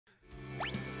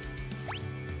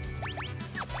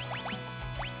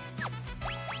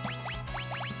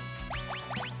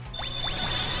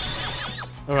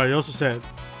Alright, he also said,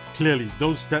 clearly,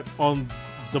 don't step on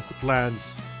the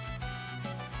plans.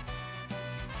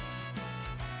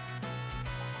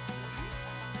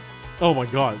 Oh my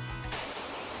god.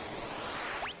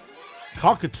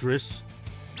 Cockatrice.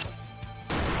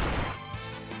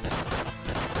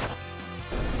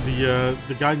 The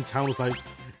guy in town was like,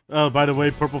 oh, by the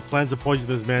way, purple plants are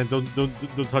poisonous, man. Don't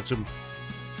touch them.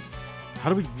 How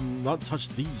do we not touch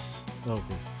these? Oh, okay.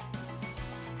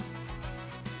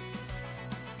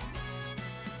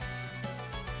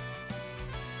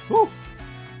 Woo!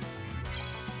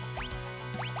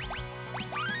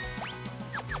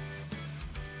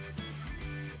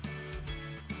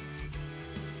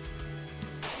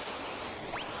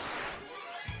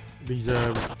 These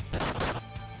oh,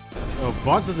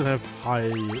 Bartz doesn't have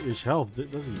high-ish health,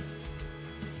 does he?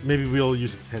 Maybe we'll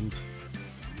use a tent.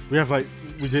 We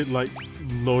did like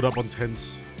load up on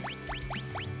tents.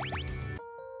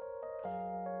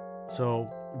 So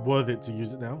worth it to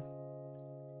use it now.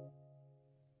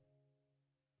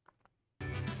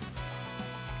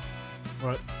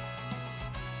 Alright.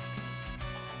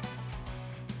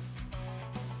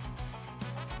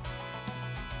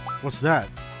 What's that?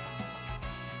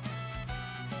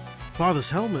 Father's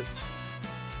helmet.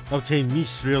 Obtain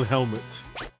Mithril helmet.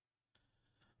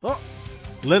 Oh!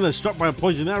 Lenna struck by a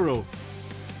poison arrow.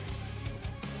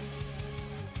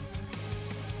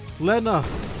 Lenna!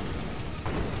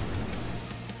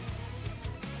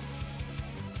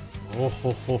 Oh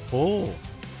ho ho ho!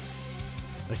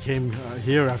 I came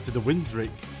here after the Windrake,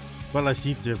 but I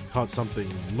seem to have caught something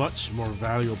much more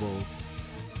valuable.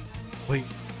 Wait,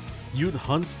 you'd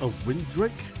hunt a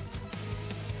Windrake?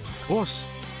 Of course.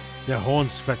 Their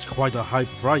horns fetch quite a high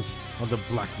price on the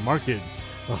black market.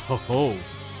 Oh ho ho!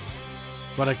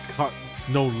 But I caught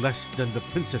no less than the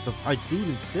Princess of Tycoon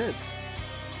instead.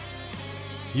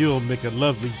 You'll make a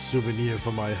lovely souvenir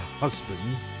for my husband.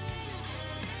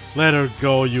 Let her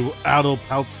go, you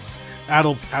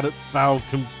addle-pated,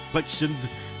 foul-complexioned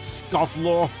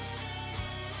scofflaw.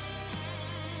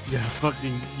 Yeah,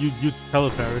 fucking, you tell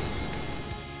her, Faris.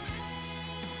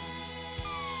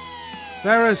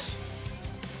 Faris!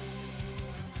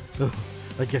 Oh,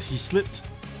 I guess he slipped.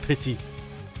 Pity.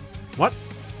 What?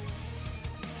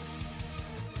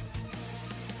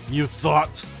 You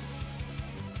thought?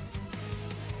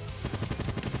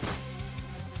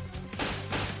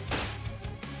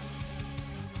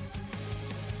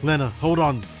 Lenna, hold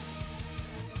on.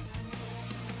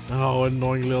 Oh,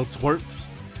 annoying little twerps.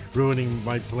 Ruining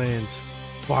my plans.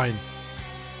 Fine.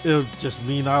 It'll just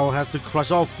mean I'll have to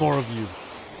crush all 4 of you.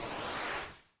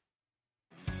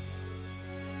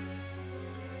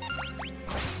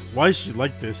 Why is she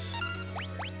like this?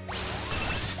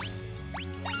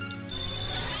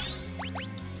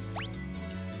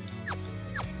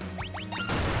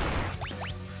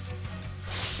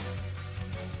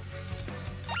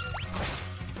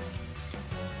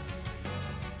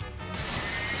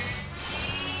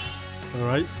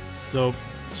 Alright, so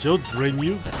she'll drain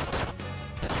you.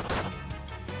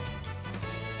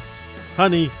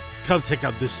 Honey, come take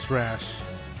out this trash.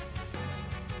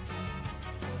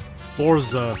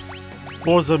 Forza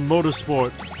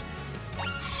Motorsport.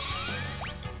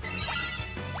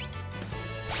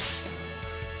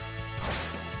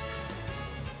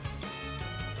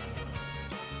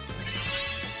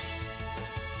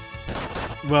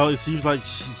 Well, it seems like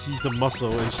he's the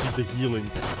muscle and she's the healing.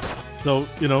 So,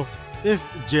 you know, if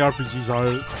JRPGs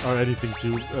are anything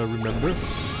to remember,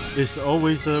 it's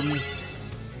always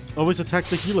attack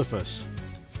the healer first.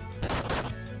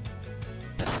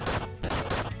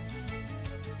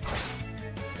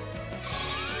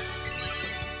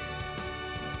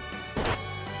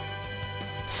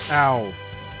 Ow.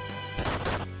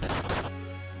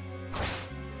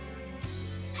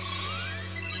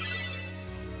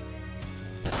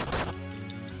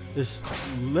 Is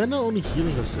Lenna only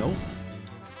healing herself?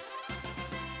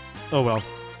 Oh well.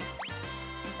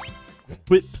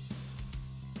 Whip.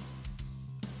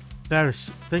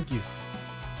 Faris, thank you.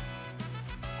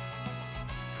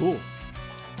 Cool.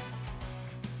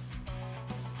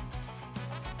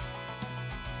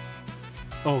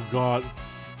 Oh god.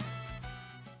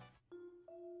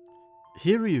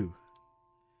 Hiryu.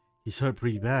 He's hurt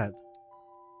pretty bad.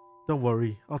 Don't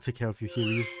worry, I'll take care of you,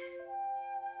 Hiryu.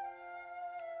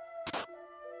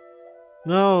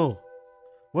 No!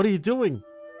 What are you doing?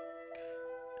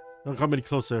 Don't come any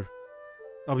closer.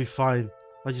 I'll be fine.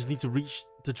 I just need to reach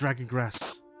the dragon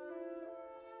grass.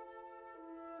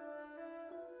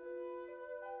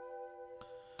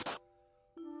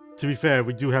 To be fair,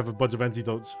 we do have a bunch of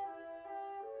antidotes.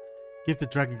 Give the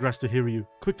dragon grass to Hiryu,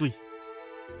 quickly.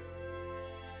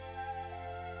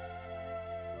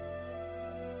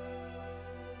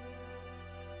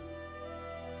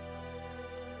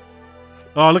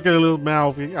 Oh, look at the little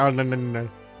mouth. Oh, no, no, no, no.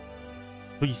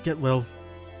 Please get well.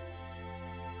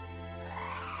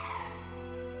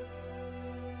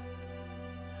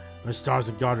 My stars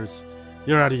and garters.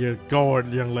 You're out of your gourd,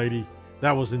 young lady.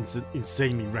 That was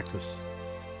insanely reckless.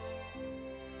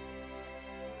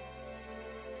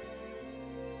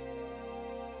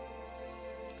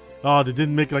 Oh, they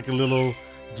didn't make like a little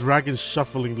dragon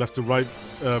shuffling left to right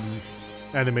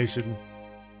animation.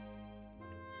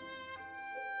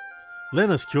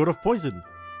 Lenna's cured of poison.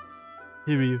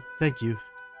 Hiryu, thank you.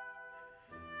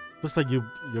 Looks like you're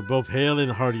both hale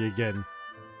and hearty again.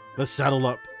 Let's saddle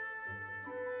up.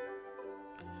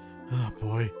 Oh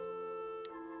boy.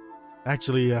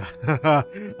 Actually,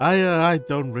 I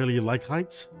don't really like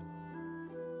heights.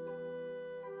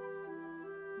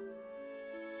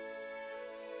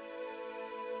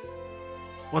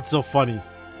 What's so funny?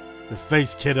 Your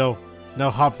face, kiddo. Now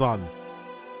hopped on.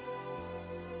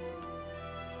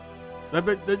 I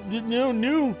bet that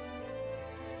no.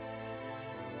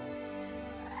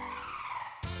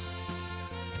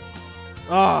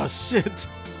 Oh shit.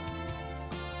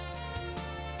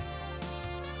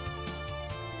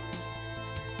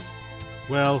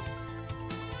 Well,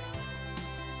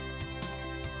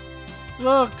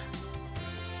 look.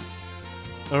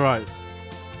 All right.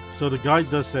 So the guide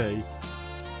does say,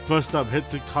 first up, head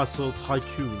to Castle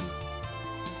Tycoon.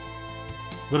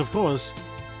 But of course,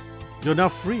 you're now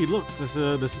free. Look, there's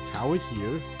a tower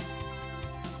here.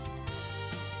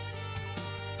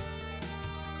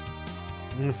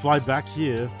 I'm gonna fly back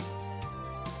here.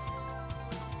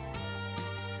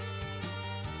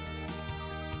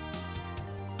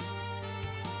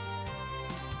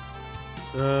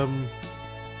 A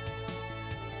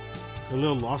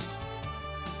little lost.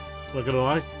 Not gonna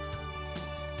lie.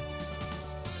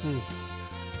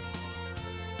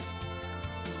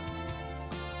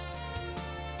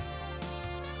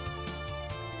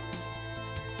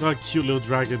 Oh, cute little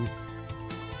dragon.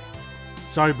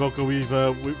 Sorry, Boko, we've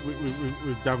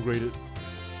downgraded.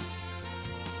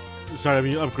 Sorry, I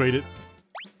mean upgraded.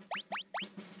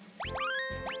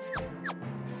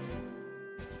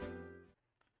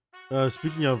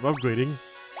 Speaking of upgrading,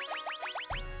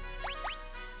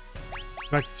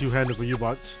 back to two-handed for you,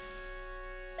 bots.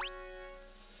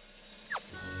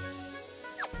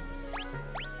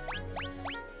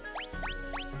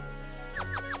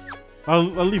 I'll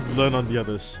leave Lenna on the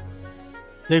others.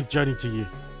 They've journeyed to you.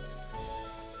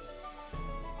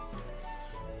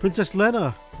 Princess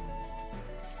Lenna!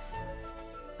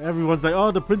 Everyone's like,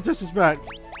 oh, the princess is back!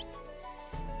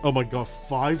 Oh my god,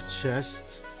 5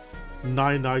 chests,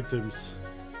 9 items.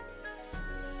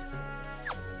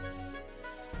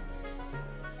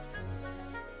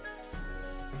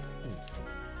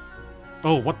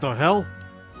 Oh, what the hell?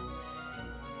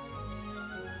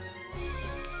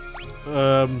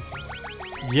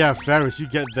 Yeah, Faris, you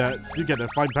get that. You get that.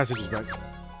 5 passages back.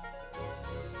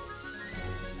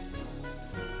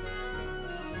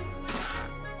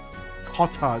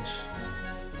 Cottage.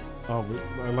 Oh,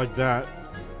 I like that.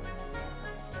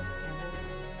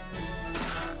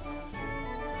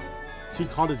 Two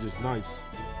cottages, nice.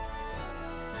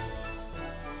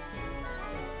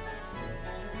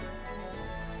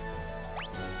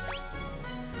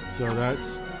 So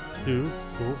that's 2,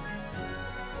 cool.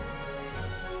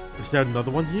 Is there another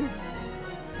one here?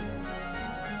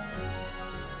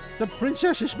 The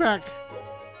princess is back!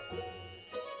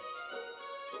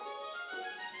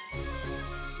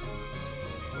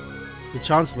 The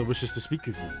Chancellor wishes to speak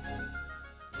with you.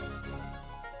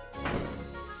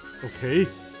 Okay.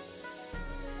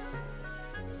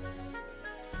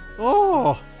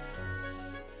 Oh!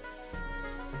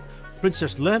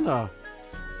 Princess Lenna!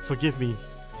 Forgive me.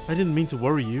 I didn't mean to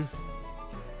worry you.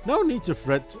 No need to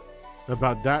fret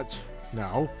about that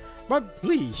now, but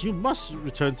please, you must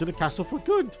return to the castle for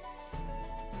good.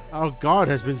 Our guard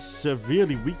has been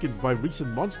severely weakened by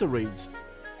recent monster raids,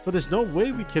 but there's no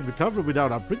way we can recover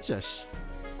without our princess.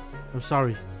 I'm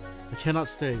sorry, I cannot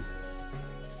stay.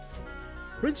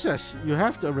 Princess, you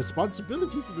have a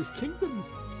responsibility to this kingdom.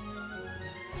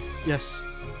 Yes,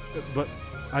 but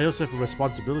I also have a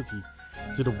responsibility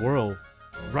to the world.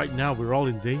 Right now, we're all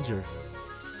in danger.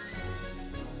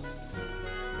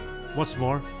 What's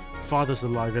more, Father's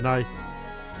alive and I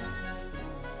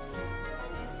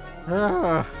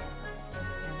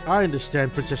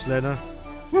understand, Princess Lenna.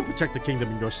 We'll protect the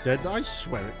kingdom in your stead, I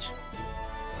swear it.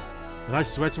 And I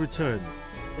swear to return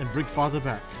and bring Father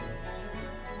back.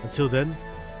 Until then,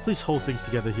 please hold things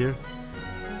together here.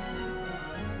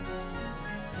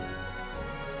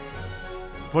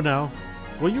 For now,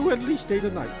 will you at least stay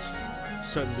the night?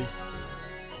 Certainly.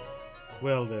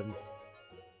 Well then.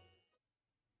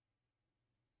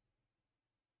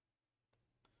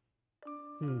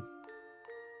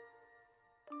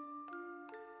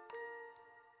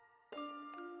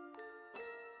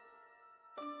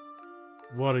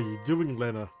 What are you doing,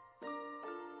 Lenna?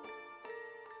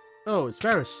 Oh, it's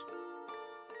Faris.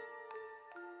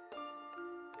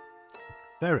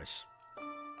 Faris.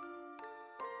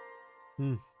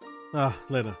 Ah,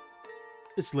 Lenna.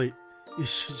 It's late. You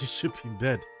should be in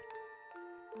bed.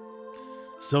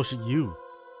 So should you.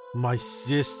 My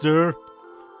sister?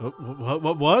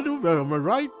 What? Am I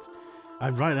right?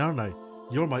 I'm right, aren't I?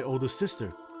 You're my older sister.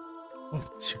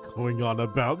 What's going on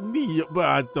about me?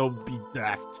 Don't be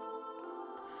daft.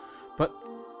 But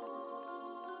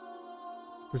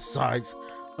besides,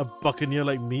 a buccaneer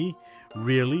like me?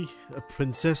 Really? A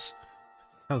princess?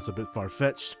 Sounds a bit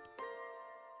far-fetched.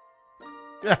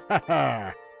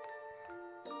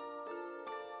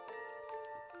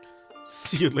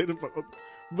 See you later.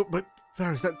 But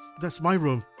Faris, that's my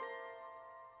room.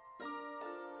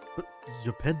 But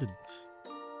your pendant.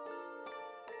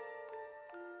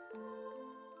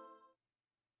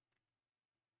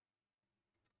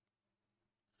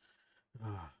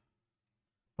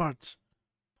 Bartz.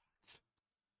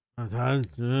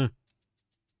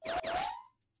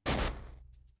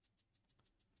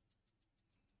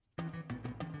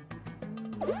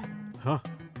 Huh?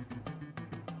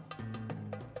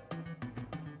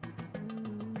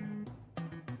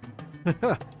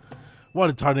 What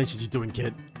in tarnation is you doing,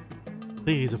 kid? I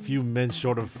think he's a few men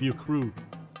short of a few crew.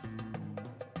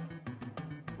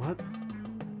 What?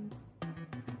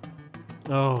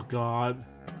 Oh God.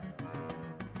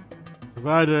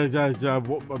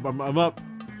 I'm up.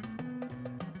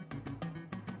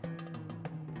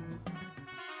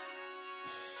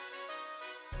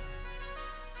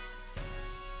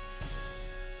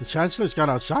 The Chancellor's gone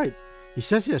outside. He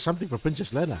says he has something for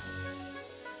Princess Lenna.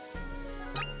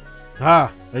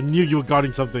 Ah, I knew you were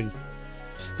guarding something.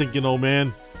 Stinking old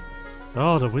man.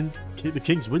 Oh, the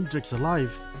King's Windrick's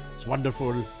alive. It's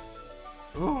wonderful.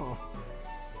 Oh.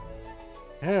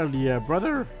 Hell yeah,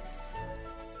 brother.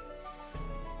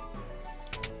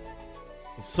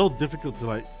 It's so difficult to,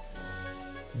 like,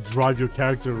 drive your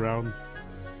character around.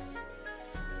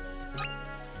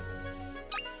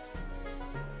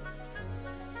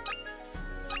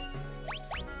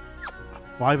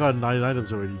 Five out of 9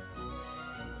 items already.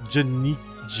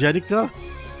 Jenica?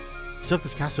 Served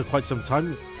this castle for quite some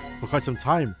time.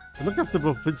 I looked after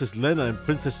both Princess Lenna and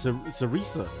Princess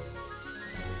Sarisa.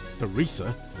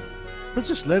 Sarisa?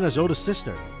 Princess Lenna's older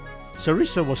sister.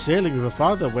 Sarisa was sailing with her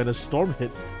father when a storm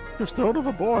hit. She was thrown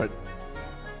overboard.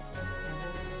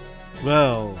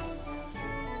 Well,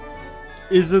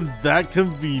 isn't that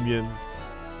convenient?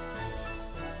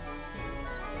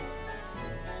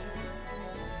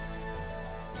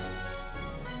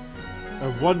 I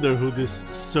wonder who this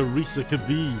Sarisa could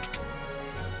be.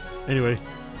 Anyway.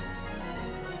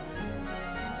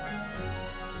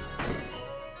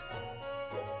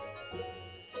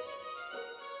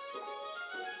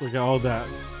 Look at all that.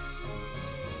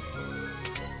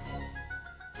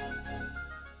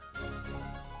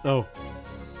 Oh.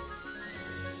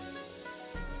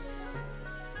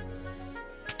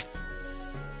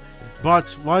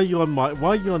 But why are you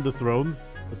on the throne?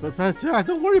 But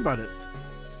don't worry about it.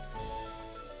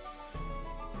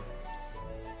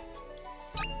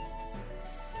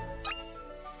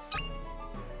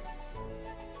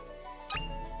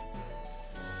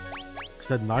 Is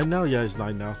that 9 now? Yeah, it's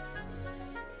 9 now.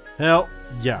 Hell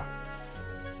yeah.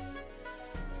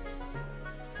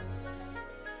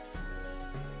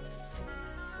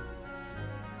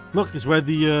 Look, it's where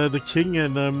the king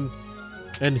and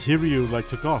Hiryu like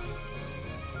took off.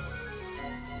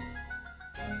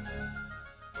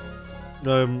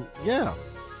 Yeah.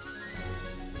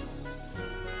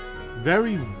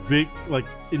 Very big, like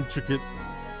intricate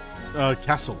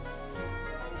castle.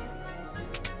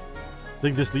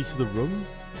 Think this leads to the room?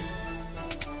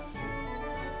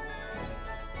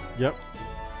 Yep.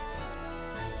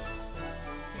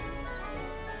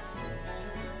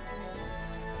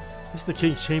 This is the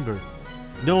king's chamber.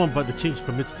 No one but the king's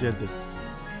permitted to enter.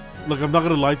 Look, I'm not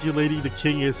gonna lie to you, lady. The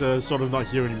king is sort of not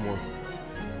here anymore.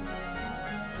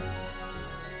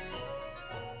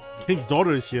 The king's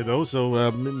daughter is here though,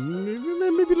 so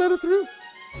maybe let her through.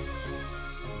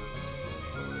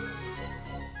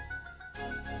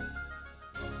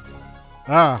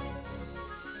 Ah.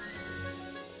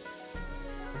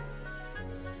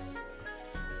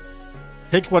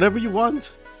 Take whatever you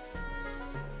want.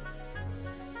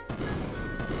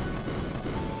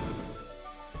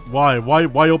 Why?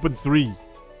 Why open 3?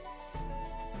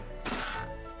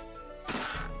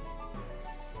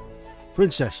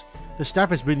 Princess, the staff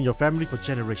has been in your family for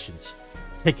generations.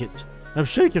 Take it. I'm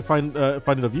sure you can find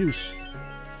it of use.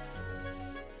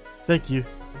 Thank you.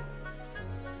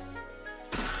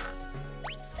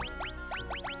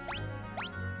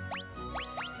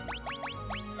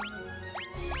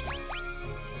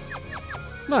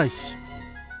 Nice.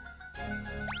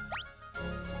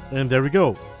 And there we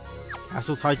go.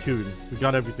 Castle Tycoon. We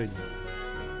got everything.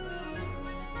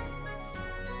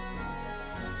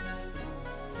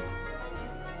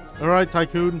 Alright,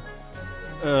 Tycoon.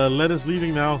 Lenna's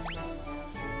leaving now.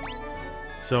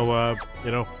 So,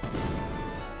 you know,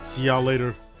 see y'all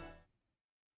later.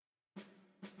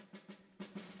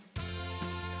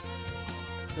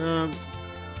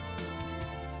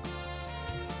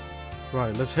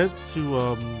 Right, let's head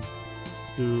to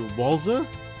Walza.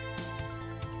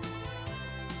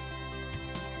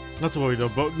 Not to worry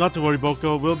though, not to worry,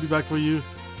 Boko. We'll be back for you.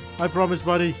 I promise,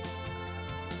 buddy.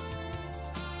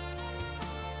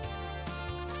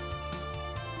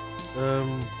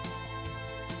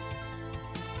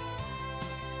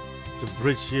 There's a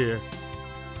bridge here.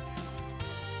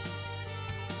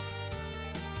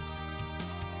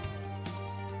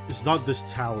 It's not this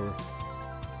tower.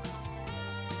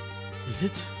 Is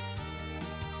it?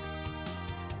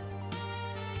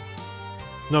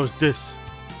 No, it's this.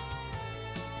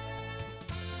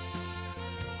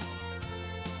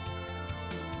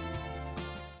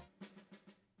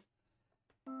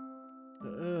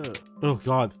 Oh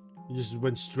god, he just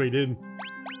went straight in.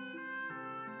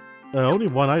 Only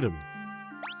one item.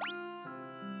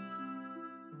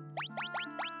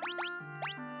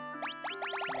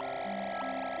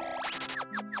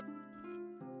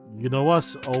 You know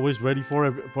us, always ready for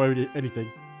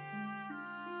anything.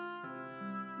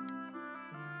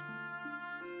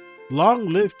 Long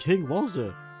live King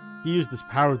Walzer. He used this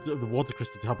power of the water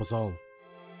crystal to help us all.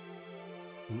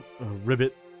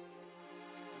 Ribbit.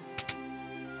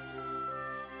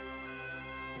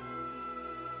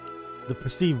 The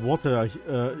pristine water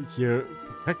here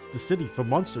protects the city from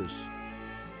monsters.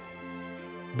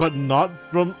 But not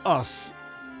from us.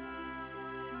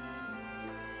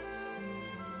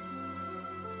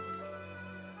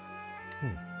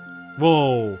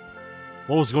 Whoa.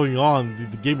 What was going on?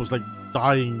 The game was like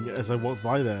dying as I walked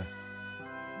by there.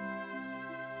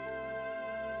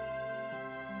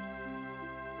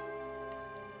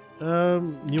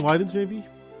 New items maybe?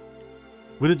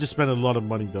 We did just spend a lot of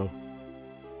money though.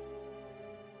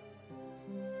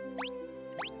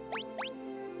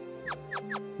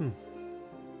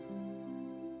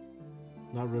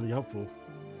 Not really helpful.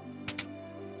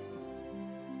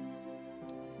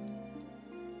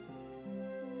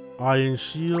 Iron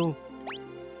shield.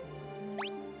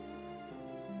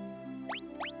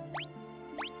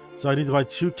 So I need to buy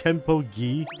 2 Kenpo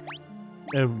gi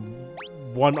and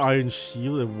 1 iron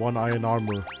shield and 1 iron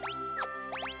armor.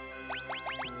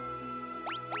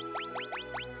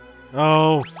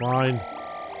 Oh, fine.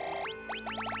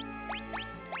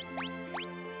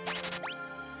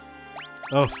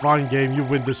 Oh, fine game, you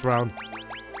win this round.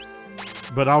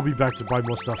 But I'll be back to buy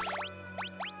more stuff.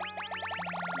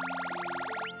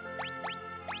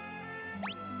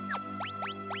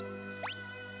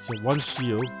 So 1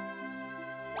 shield,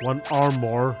 1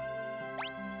 armor,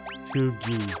 2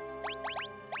 gi.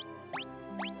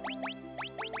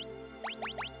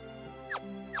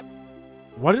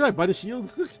 Why did I buy the shield?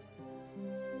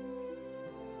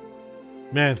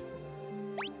 Man.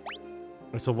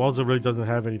 So Walzer really doesn't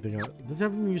have anything. Does it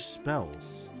have any new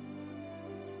spells?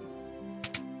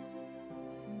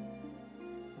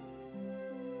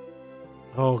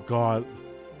 Oh god.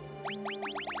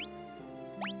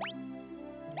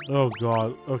 Oh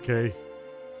god, okay.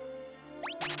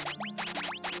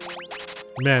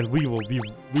 Man, we will be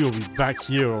back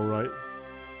here, alright.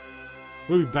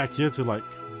 We'll be back here to like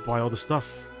buy all the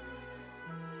stuff.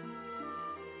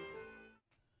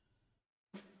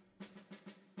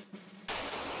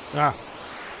 Ah.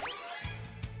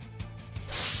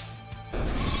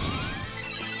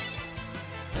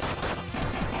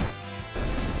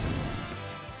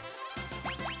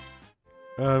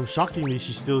 Shockingly,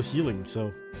 she's still healing,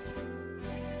 so.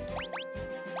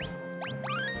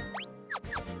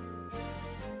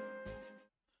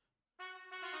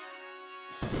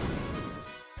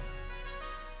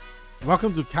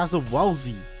 Welcome to Castle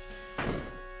Walzy.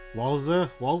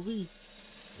 Walzy?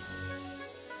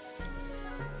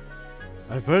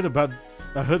 I heard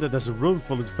that there's a room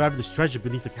full of fabulous treasure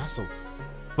beneath the castle.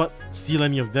 But steal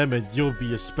any of them and there'll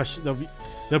be a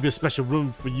special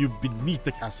room for you beneath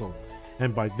the castle.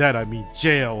 And by that I mean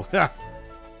jail.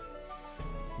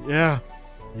 Yeah,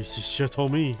 you sure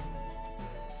told me.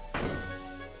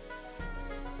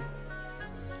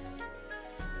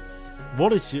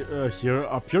 Waters here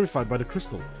are purified by the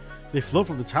crystal. They flow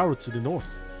from the tower to the north.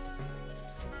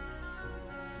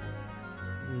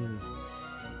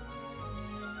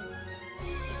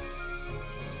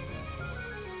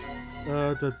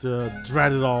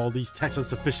 Drat it all. These texts are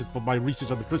sufficient for my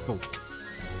research on the crystal.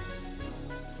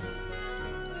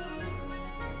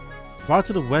 Far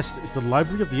to the west is the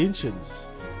Library of the Ancients.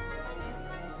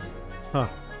 Huh.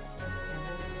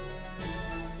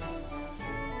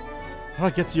 How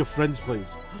do I get to your friend's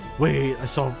place? Wait, I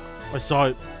saw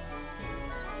it.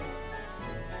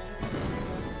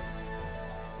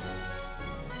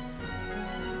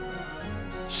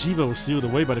 Shiva was sealed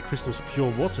away by the crystal's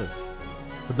pure water.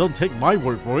 But don't take my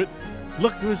word for it.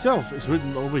 Look for yourself. It's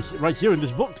written right here in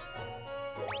this book.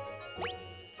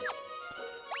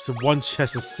 So one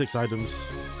chest has 6 items.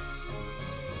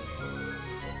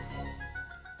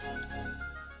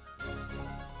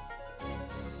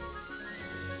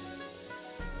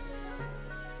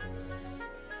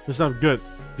 This sounds good.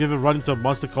 If you ever run into a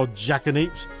monster called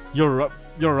Jackanapes, you're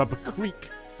up a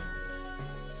creek.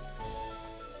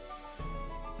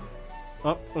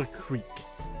 Up a creek.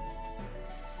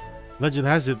 Legend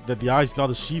has it that the ice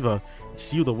goddess Shiva is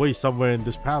sealed away somewhere in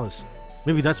this palace.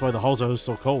 Maybe that's why the halls are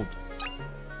so cold.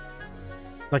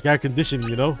 Like air conditioning,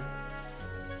 you know?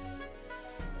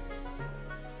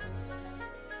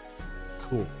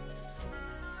 Cool.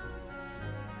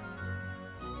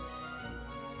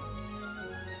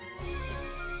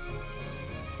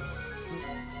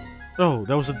 Oh,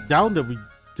 that was a down that we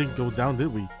didn't go down,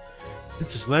 did we?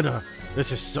 Princess Lenna,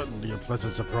 this is certainly a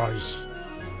pleasant surprise.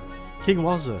 King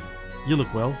Waza, you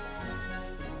look well.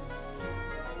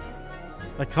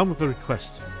 I come with a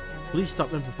request. Please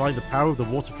stop amplifying the power of the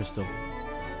water crystal.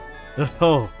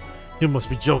 Oh, you must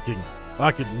be joking.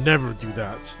 I could never do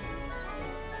that.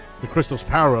 The crystal's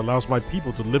power allows my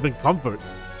people to live in comfort.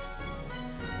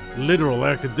 Literal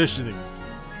air conditioning.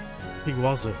 King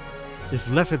Waza, if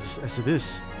left as it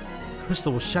is, the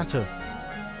crystal will shatter.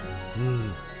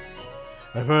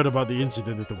 I've heard about the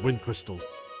incident with the wind crystal.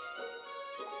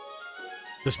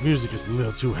 This music is a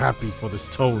little too happy for this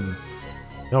tone.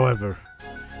 However,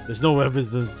 there's no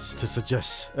evidence to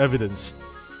suggest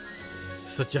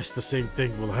the same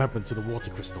thing will happen to the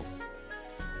water crystal.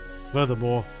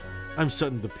 Furthermore, I'm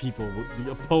certain the people would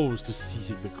be opposed to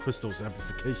ceasing the crystal's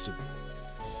amplification.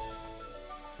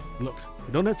 Look,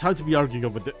 we don't have time to be arguing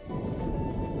over this.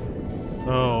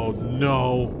 Oh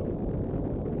no.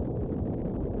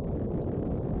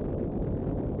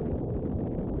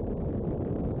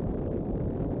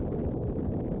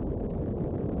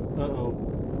 Uh-oh.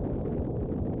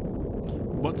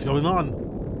 What's going on?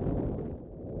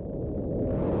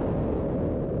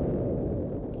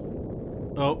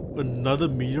 Oh, another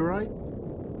meteorite?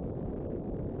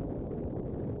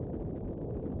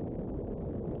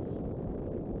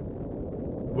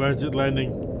 Where is it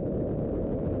landing?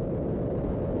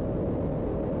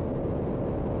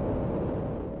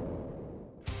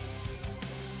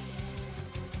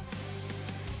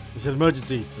 It's an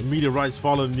emergency. A meteorite's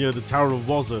fallen near the Tower of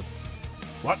Waza.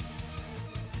 What?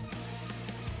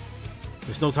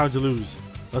 There's no time to lose.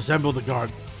 Assemble the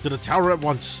guard. To the tower at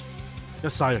once.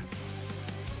 Yes, sire.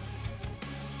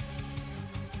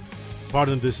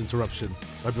 Pardon this interruption.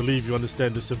 I believe you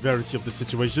understand the severity of the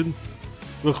situation.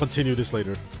 We'll continue this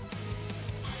later.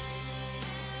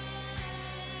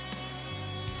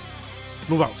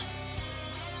 Move out.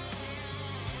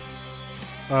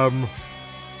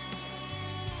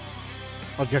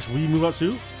 I guess we move out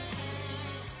too?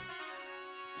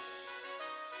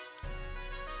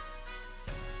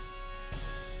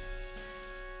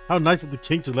 How nice of the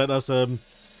king to let us come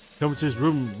into his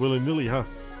room willy-nilly, huh?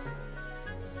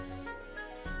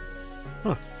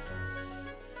 Huh.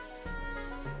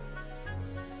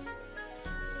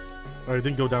 Alright,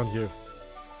 then go down here.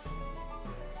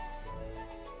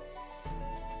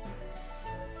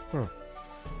 Huh.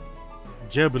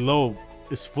 Jail below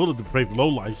is full of depraved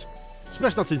lowlifes. It's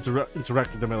best not to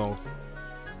interact with them at all.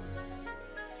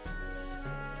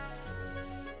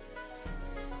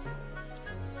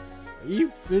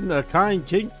 Even a kind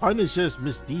king punishes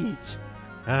misdeeds.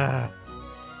 Hey,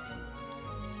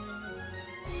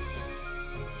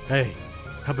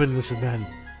 how about innocent man?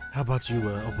 How about you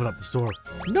open up the store?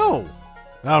 No!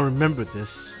 I'll remember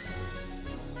this.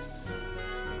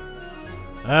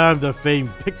 I'm the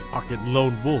famed pickpocket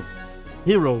lone wolf,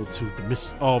 hero to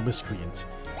the all miscreants.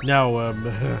 Now,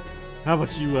 how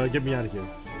about you get me out of here?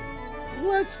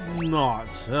 Let's not.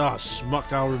 Ah,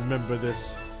 schmuck, I'll remember this.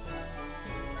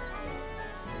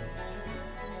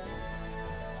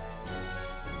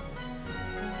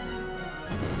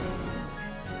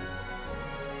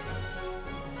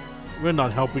 We're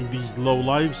not helping these low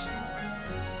lives.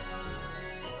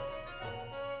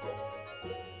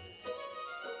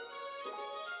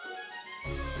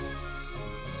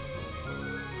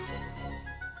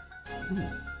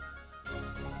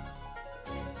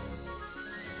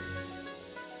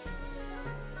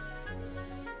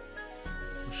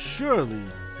 Surely,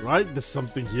 right? There's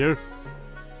something here.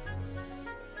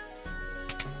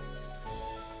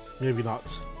 Maybe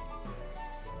not.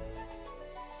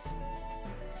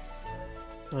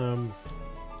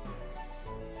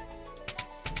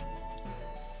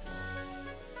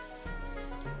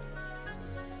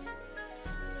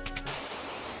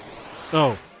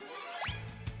 Oh.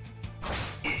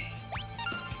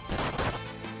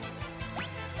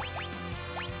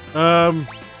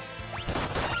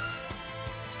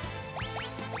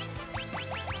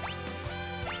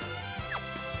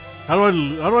 How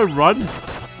do I run?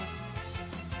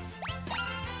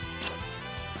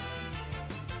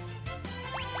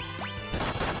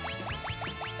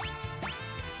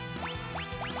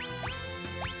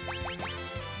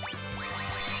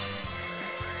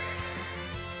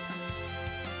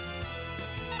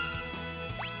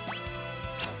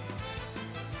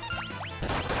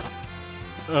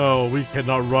 Oh, we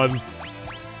cannot run.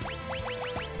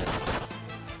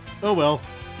 Oh well.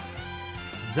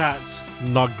 That's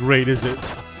not great, is it?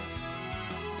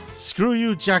 Screw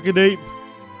you, Jackanape.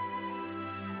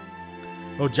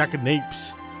 Oh,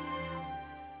 Jackanapes.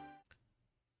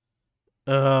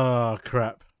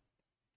 Crap.